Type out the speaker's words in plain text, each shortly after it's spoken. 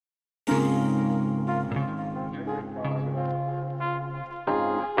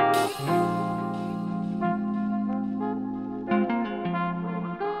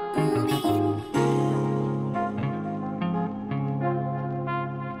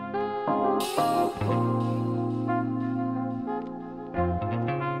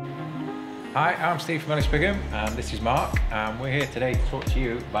Hi, I'm Steve from Ellis Brigham and this is Mark, and we're here today to talk to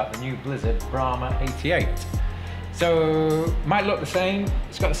you about the new Blizzard Brahma 88. So, might look the same,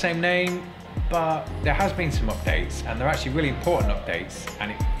 it's got the same name, but there has been some updates, and they're actually really important updates,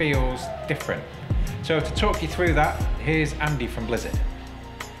 and it feels different. So to talk you through that, here's Andy from Blizzard.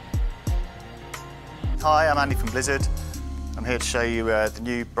 Hi, I'm Andy from Blizzard. I'm here to show you the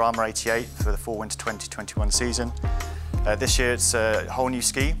new Brahma 88 for the Fall/Winter 2021 season. This year it's a whole new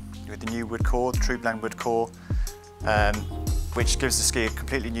ski with the new wood core, the TrueBlend wood core, which gives the ski a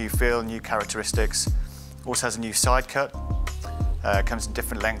completely new feel, new characteristics. Also has a new side cut, comes in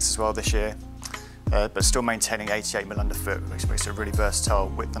different lengths as well this year, but still maintaining 88mm underfoot, which makes it a really versatile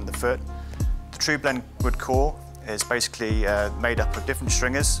width underfoot. The TrueBlend wood core is basically made up of different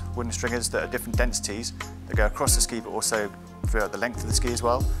stringers, wooden stringers that are different densities that go across the ski but also throughout the length of the ski as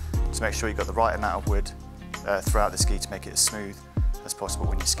well, to make sure you've got the right amount of wood throughout the ski to make it as smooth as possible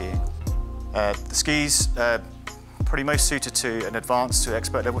when you're skiing. The ski's pretty most suited to an advanced to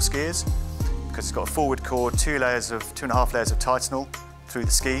expert level skiers because it's got a full wood core, 2.5 layers of Titanal through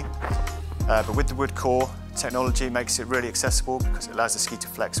the ski. But with the wood core, technology makes it really accessible because it allows the ski to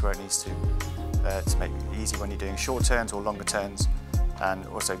flex where it needs to make it easy when you're doing short turns or longer turns, and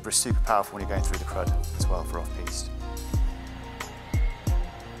also super powerful when you're going through the crud as well for off-piste.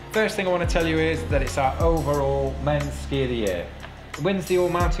 First thing I want to tell you is that it's our overall men's ski of the year. It wins the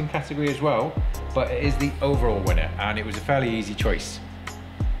all-mountain category as well, but it is the overall winner, and it was a fairly easy choice.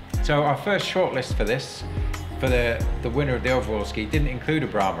 So our first shortlist for this, for the winner of the overall ski, didn't include a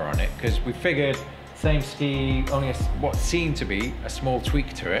Brahma on it because we figured same ski, only what seemed to be a small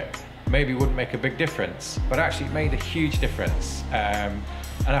tweak to it, maybe wouldn't make a big difference, but actually it made a huge difference. And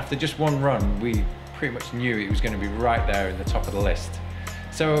after just one run, we pretty much knew it was going to be right there in the top of the list.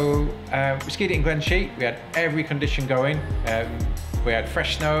 So we skied it in Glen Sheet. We had every condition going. We had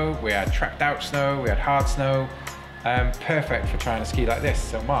fresh snow, we had tracked out snow, we had hard snow. Perfect for trying to ski like this.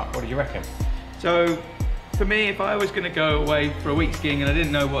 So Mark, what do you reckon? So for me, if I was going to go away for a week skiing and I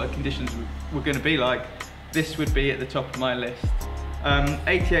didn't know what the conditions were going to be like, this would be at the top of my list.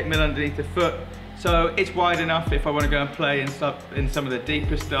 88mm underneath the foot, so it's wide enough if I want to go and play in some of the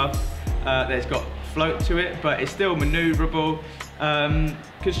deeper stuff. There's got float to it, but it's still maneuverable.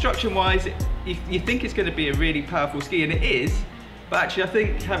 Construction wise, you think it's going to be a really powerful ski, and it is, but actually I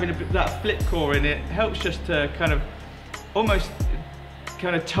think having that flip core in it helps just to almost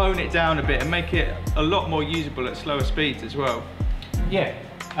tone it down a bit and make it a lot more usable at slower speeds as well. Yeah,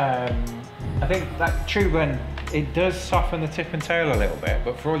 I think that TrueBlend, it does soften the tip and tail a little bit,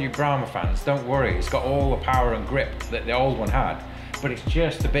 but for all you Brahma fans, don't worry, it's got all the power and grip that the old one had, but it's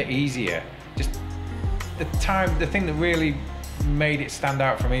just a bit easier. Just the thing that really made it stand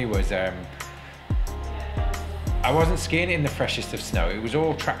out for me was I wasn't skiing it in the freshest of snow. It was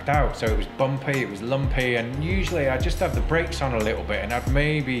all tracked out, so it was bumpy, it was lumpy, and usually I'd just have the brakes on a little bit and I'd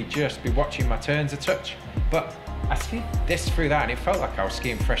maybe just be watching my turns a touch. But I skied this through that and it felt like I was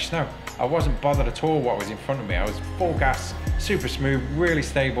skiing fresh snow. I wasn't bothered at all what was in front of me. I was full gas, super smooth, really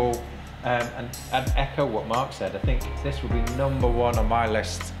stable, and I'd echo what Mark said. I think this would be #1 on my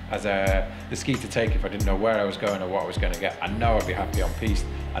list as the ski to take if I didn't know where I was going or what I was going to get. I know I'd be happy on piste,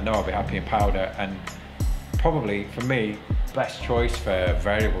 I know I'd be happy in powder, and probably, for me, best choice for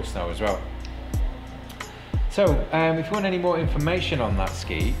variable snow as well. So, if you want any more information on that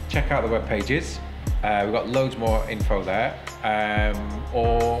ski, check out the web pages. We've got loads more info there,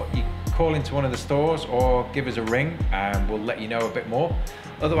 or you call into one of the stores or give us a ring and we'll let you know a bit more.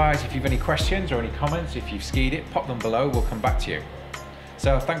 Otherwise, if you've any questions or any comments, if you've skied it, pop them below, we'll come back to you.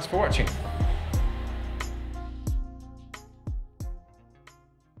 So thanks for watching.